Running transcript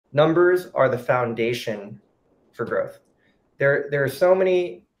numbers are the foundation for growth. There are so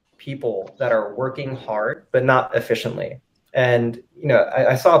many people that are working hard but not efficiently. And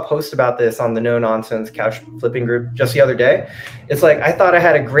I saw a post about this on the No Nonsense Couch Flipping group just the other day. It's like, I thought I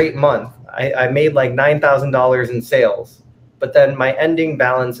had a great month. I made like $9,000 in sales, but then my ending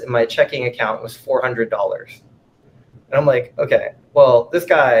balance in my checking account was $400. And I'm like, okay, well, this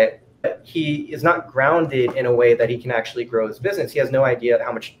guy, he is not grounded in a way that he can actually grow his business. He has no idea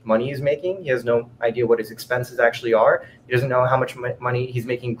how much money he's making. He has no idea what his expenses actually are. He doesn't know how much money he's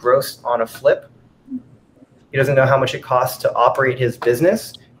making gross on a flip. He doesn't know how much it costs to operate his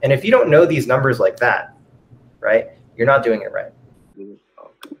business. And if you don't know these numbers like that, right, you're not doing it right.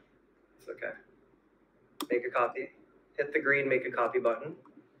 It's okay. Make a copy. Hit the green make a copy button.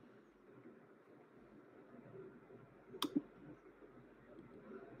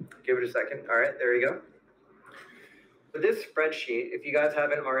 Give it a second. All right, there you go. For this spreadsheet, if you guys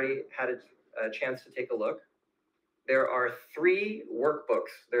haven't already had a chance to take a look, there are 3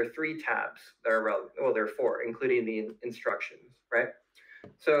 workbooks. There are 3 tabs that are relevant. Well, there are 4, including the instructions, right?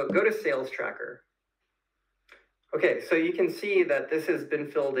 So go to Sales Tracker. Okay, so you can see that this has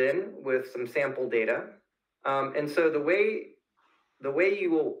been filled in with some sample data. And so the way you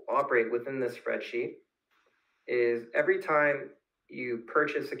will operate within this spreadsheet is every time you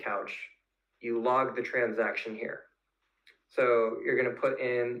purchase a couch, you log the transaction here. So you're going to put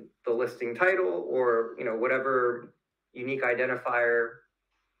in the listing title or whatever unique identifier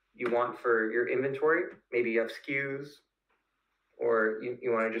you want for your inventory. Maybe you have SKUs or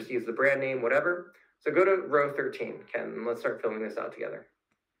you want to just use the brand name, whatever. So go to row 13, Ken, and let's start filling this out together.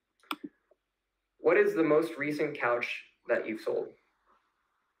 What is the most recent couch that you've sold?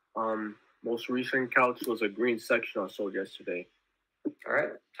 Most recent couch was a green section I sold yesterday. All right,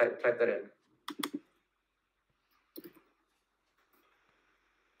 type that in.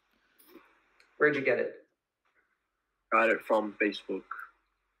 Where'd you get it? Got it from Facebook.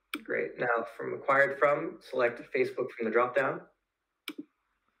 Great. Now, from acquired from, select Facebook from the dropdown.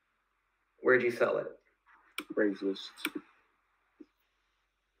 Where'd you sell it? Craigslist.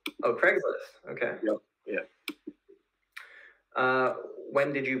 Oh, Craigslist. Okay. Yep. Yeah.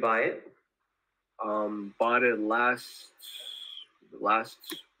 When did you buy it? Bought it last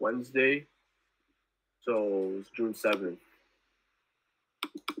Wednesday. So it was June 7th.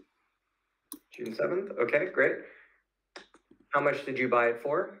 June 7th? Okay, great. How much did you buy it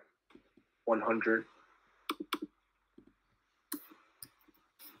for? 100.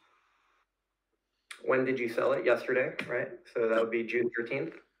 When did you sell it? Yesterday, right? So that would be June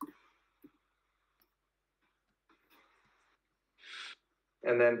 13th.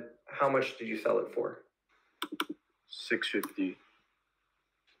 And then how much did you sell it for? $650.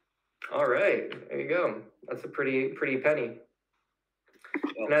 All right, there you go. That's a pretty penny.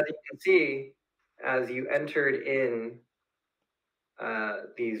 Oh. And as you can see, as you entered in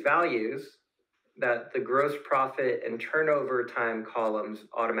these values, that the gross profit and turnover time columns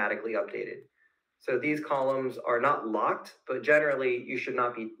automatically updated. So these columns are not locked, but generally you should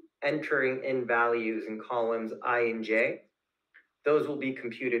not be entering in values in columns I and J. Those will be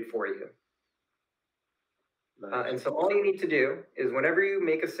computed for you. Nice. And so all you need to do is whenever you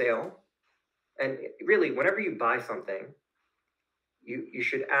make a sale, and really whenever you buy something, you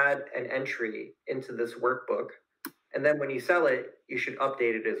should add an entry into this workbook. And then when you sell it, you should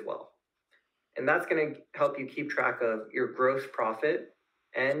update it as well. And that's going to help you keep track of your gross profit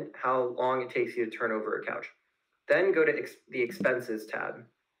and how long it takes you to turn over a couch. Then go to the expenses tab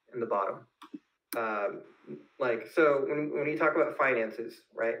in the bottom. So when you talk about finances,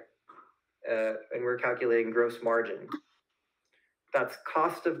 right, and we're calculating gross margin, that's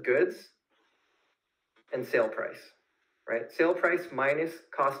cost of goods and sale price, right? Sale price minus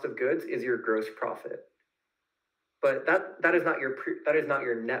cost of goods is your gross profit. But that is not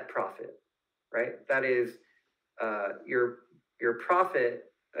your net profit, right? That is your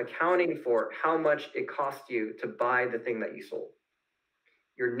profit accounting for how much it cost you to buy the thing that you sold.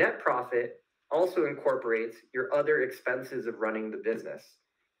 Your net profit also incorporates your other expenses of running the business.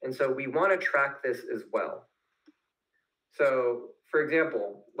 And so we want to track this as well. So for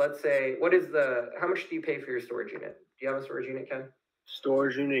example, let's say, how much do you pay for your storage unit? Do you have a storage unit, Ken?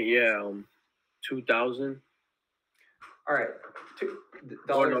 Storage unit, yeah, $2,000. All right, $2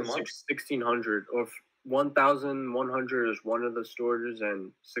 a month? 1,600, or 1,100 is one of the storages,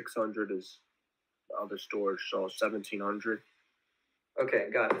 and 600 is the other storage, so 1,700. Okay,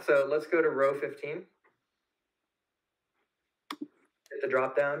 got it. So let's go to row 15. Hit the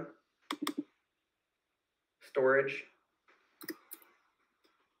drop down. Storage.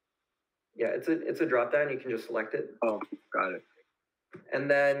 Yeah, it's a drop down. You can just select it. Oh, got it. And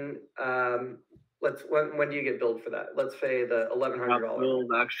then when do you get billed for that? Let's say the $1,100. Got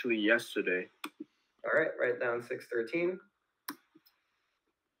billed actually yesterday. All right, write down 613.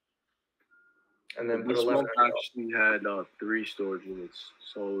 And then put This month $1,100. actually had 3 storage units,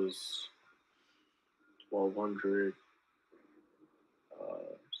 so it was 1,200,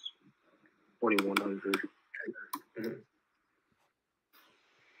 2,100. Mm-hmm.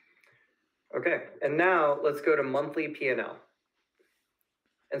 Okay, and now let's go to monthly P&L.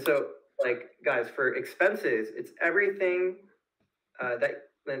 And so, like, guys, for expenses, it's everything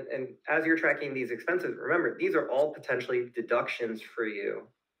and as you're tracking these expenses, remember, these are all potentially deductions for you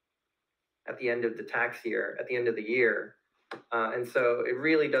at the end of the tax year, at the end of the year. And so it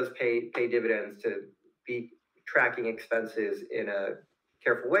really does pay dividends to be tracking expenses in a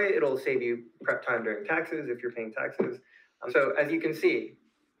careful way. It'll save you prep time during taxes if you're paying taxes. So as you can see,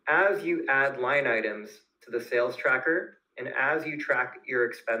 as you add line items to the sales tracker and as you track your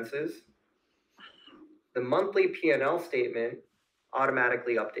expenses, the monthly P&L statement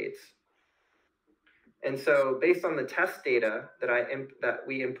automatically updates. And so based on the test data that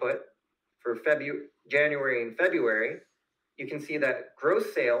we input for January and February, you can see that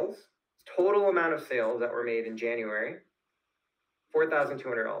gross sales, total amount of sales that were made in January,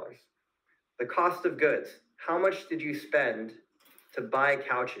 $4,200. The cost of goods, how much did you spend to buy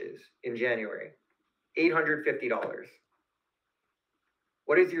couches in January? $850.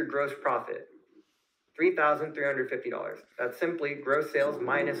 What is your gross profit? $3,350. That's simply gross sales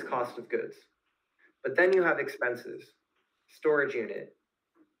minus cost of goods. But then you have expenses, storage unit,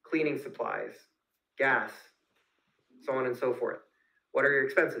 cleaning supplies, gas, so on and so forth. What are your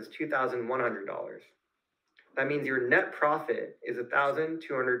expenses? $2,100. That means your net profit is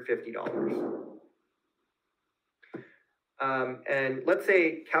 $1,250. And let's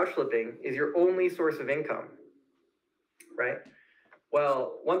say couch flipping is your only source of income, right?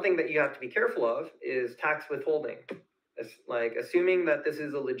 Well, one thing that you have to be careful of is tax withholding. It's like assuming that this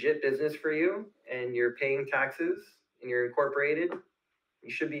is a legit business for you and you're paying taxes and you're incorporated,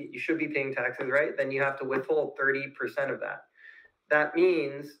 you should be paying taxes, right? Then you have to withhold 30% of that. That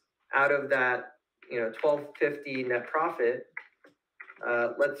means out of that, $1,250 net profit,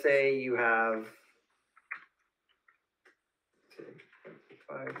 let's say you have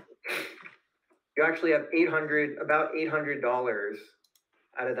you actually have about $800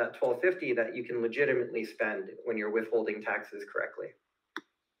 out of that $1,250 that you can legitimately spend when you're withholding taxes correctly,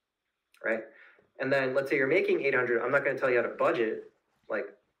 right? And then let's say you're making $800. I'm not going to tell you how to budget like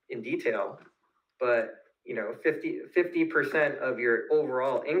in detail, but 50% of your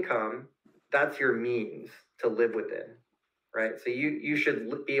overall income, that's your means to live within, right? So you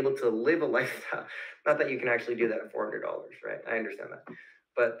should be able to live a lifestyle. Not that you can actually do that at $400, right? I understand that.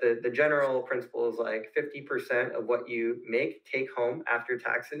 But the general principle is like 50% of what you make take home after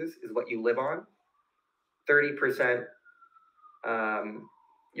taxes is what you live on. 30%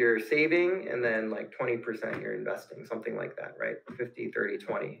 you're saving, and then like 20% you're investing, something like that, right? 50, 30,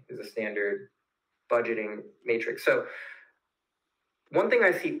 20 is a standard budgeting matrix. So one thing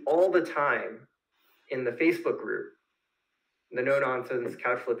I see all the time in the Facebook group, the no nonsense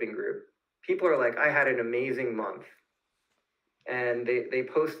couch flipping group, people are like, I had an amazing month. And they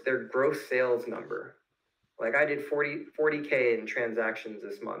post their gross sales number. Like I did 40K in transactions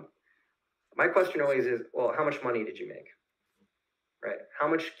this month. My question always is, well, how much money did you make? Right? How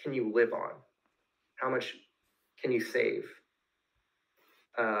much can you live on? How much can you save?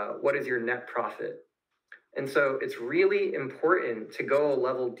 What is your net profit? And so it's really important to go a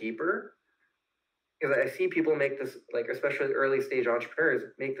level deeper, because I see people make this, like especially early stage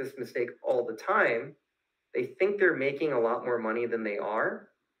entrepreneurs, make this mistake all the time. They think they're making a lot more money than they are,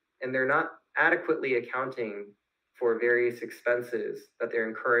 and they're not adequately accounting for various expenses that they're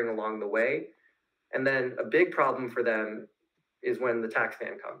incurring along the way. And then a big problem for them is when the tax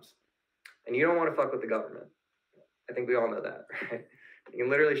man comes. And you don't want to fuck with the government. I think we all know that, right? You can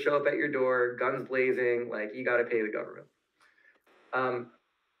literally show up at your door, guns blazing, like you got to pay the government.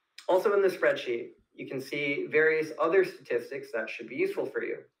 Also in the spreadsheet, you can see various other statistics that should be useful for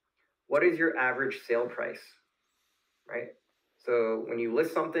you. What is your average sale price, right? So when you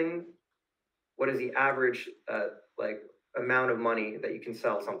list something, what is the average amount of money that you can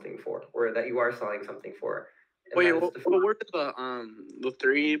sell something for, or that you are selling something for? Wait, what were the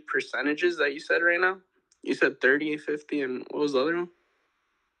 3 percentages that you said right now? You said 30, 50, and what was the other one?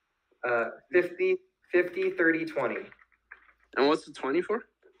 50, 30, 20. And what's the 20 for?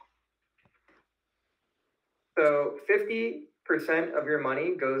 So 50% of your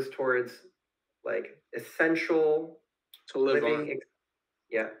money goes towards like essential to live living.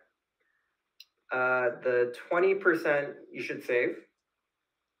 Yeah. The 20% you should save.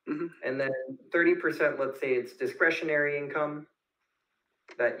 And then 30%, let's say it's discretionary income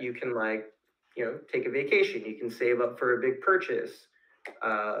that you can take a vacation, you can save up for a big purchase.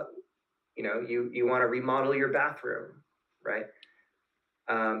 You want to remodel your bathroom, right?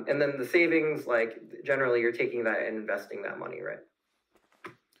 And then the savings, generally you're taking that and investing that money, right?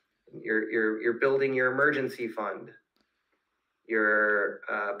 You're building your emergency fund. You're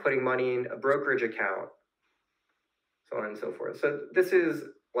putting money in a brokerage account, so on and so forth. So this is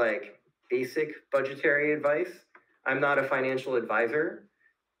basic budgetary advice. I'm not a financial advisor.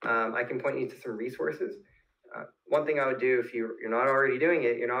 I can point you to some resources. One thing I would do, if you're not already doing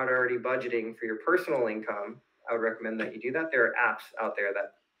it, you're not already budgeting for your personal income, I would recommend that you do that. There are apps out there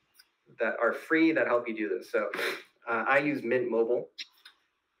that are free that help you do this. So I use Mint Mobile.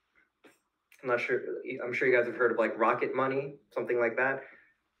 I'm sure you guys have heard of Rocket Money, something like that.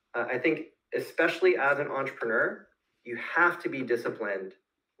 I think especially as an entrepreneur, you have to be disciplined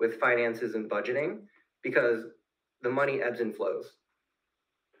with finances and budgeting because the money ebbs and flows,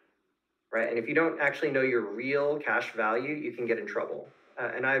 right? And if you don't actually know your real cash value, you can get in trouble.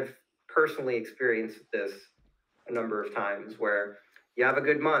 And I've personally experienced this a number of times where you have a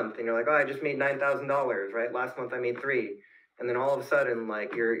good month and you're like, oh, I just made $9,000, right? Last month I made $3,000. And then all of a sudden,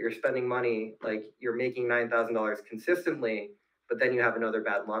 you're spending money, you're making $9,000 consistently, but then you have another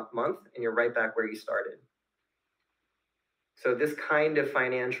bad month and you're right back where you started. So this kind of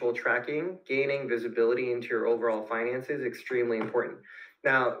financial tracking, gaining visibility into your overall finances is extremely important.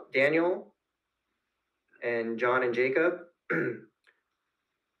 Now, Daniel and John and Jacob, the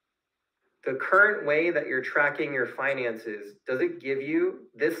current way that you're tracking your finances, does it give you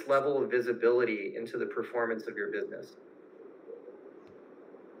this level of visibility into the performance of your business?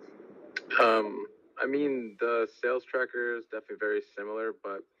 I mean, the sales tracker is definitely very similar,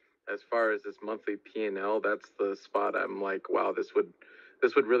 but as far as this monthly P&L, that's the spot I'm like, wow, this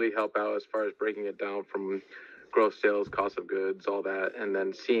would really help out as far as breaking it down from gross sales, cost of goods, all that, and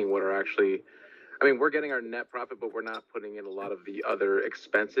then seeing what are actually, I mean, we're getting our net profit, but we're not putting in a lot of the other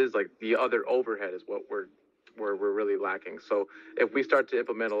expenses, like the other overhead is what we're really lacking. So if we start to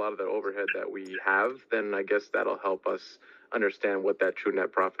implement a lot of the overhead that we have, then I guess that'll help us understand what that true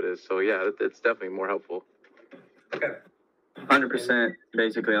net profit is. So yeah, it's definitely more helpful. Okay. 100%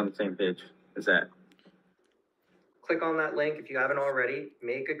 basically on the same page as that. Click on that link if you haven't already,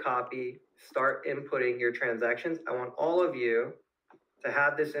 make a copy, start inputting your transactions. I want all of you to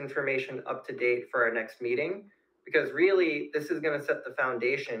have this information up to date for our next meeting, because really this is going to set the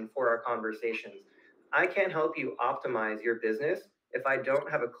foundation for our conversations. I can't help you optimize your business if I don't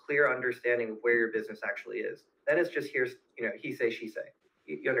have a clear understanding of where your business actually is. Then it's just here's, he say, she say.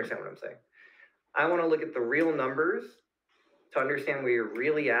 You understand what I'm saying? I want to look at the real numbers to understand where you're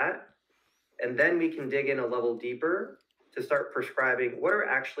really at, and then we can dig in a level deeper to start prescribing what are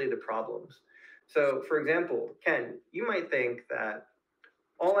actually the problems. So for example, Ken, you might think that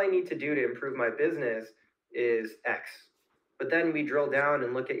all I need to do to improve my business is X, but then we drill down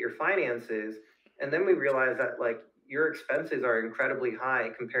and look at your finances, and then we realize that your expenses are incredibly high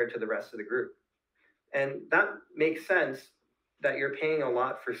compared to the rest of the group. And that makes sense that you're paying a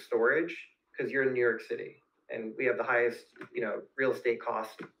lot for storage because you're in New York City and we have the highest, real estate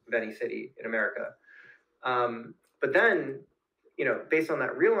cost of any city in America. But then, based on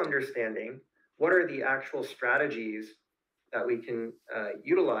that real understanding, what are the actual strategies that we can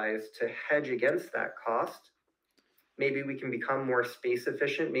utilize to hedge against that cost? Maybe we can become more space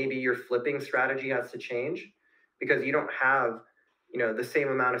efficient. Maybe your flipping strategy has to change because you don't have, the same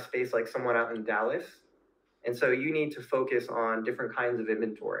amount of space like someone out in Dallas. And so you need to focus on different kinds of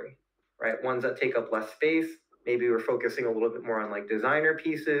inventory, right? Ones that take up less space. Maybe we're focusing a little bit more on designer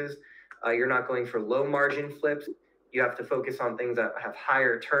pieces. You're not going for low margin flips. You have to focus on things that have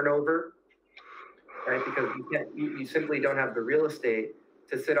higher turnover, right? Because you simply don't have the real estate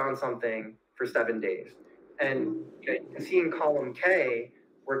to sit on something for 7 days. And you can see in column K,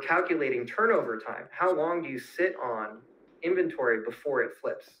 we're calculating turnover time. How long do you sit on inventory before it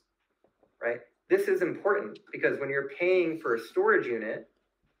flips, right? This is important because when you're paying for a storage unit,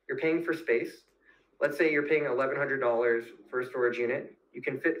 you're paying for space. Let's say you're paying $1,100 for a storage unit. You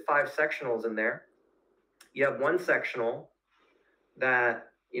can fit 5 sectionals in there. You have one sectional that,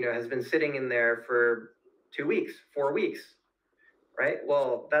 has been sitting in there for 2 weeks, 4 weeks, right?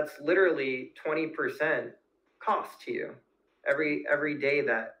 Well, that's literally 20% cost to you every day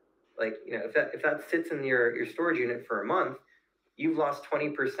that, if that sits in your storage unit for a month, you've lost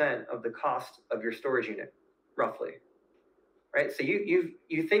 20% of the cost of your storage unit, roughly, right? So you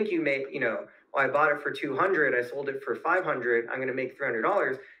think you made, well, I bought it for 200, I sold it for 500, I'm going to make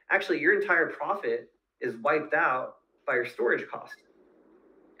 $300. Actually, your entire profit is wiped out by your storage cost.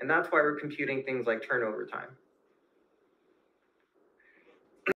 And that's why we're computing things like turnover time.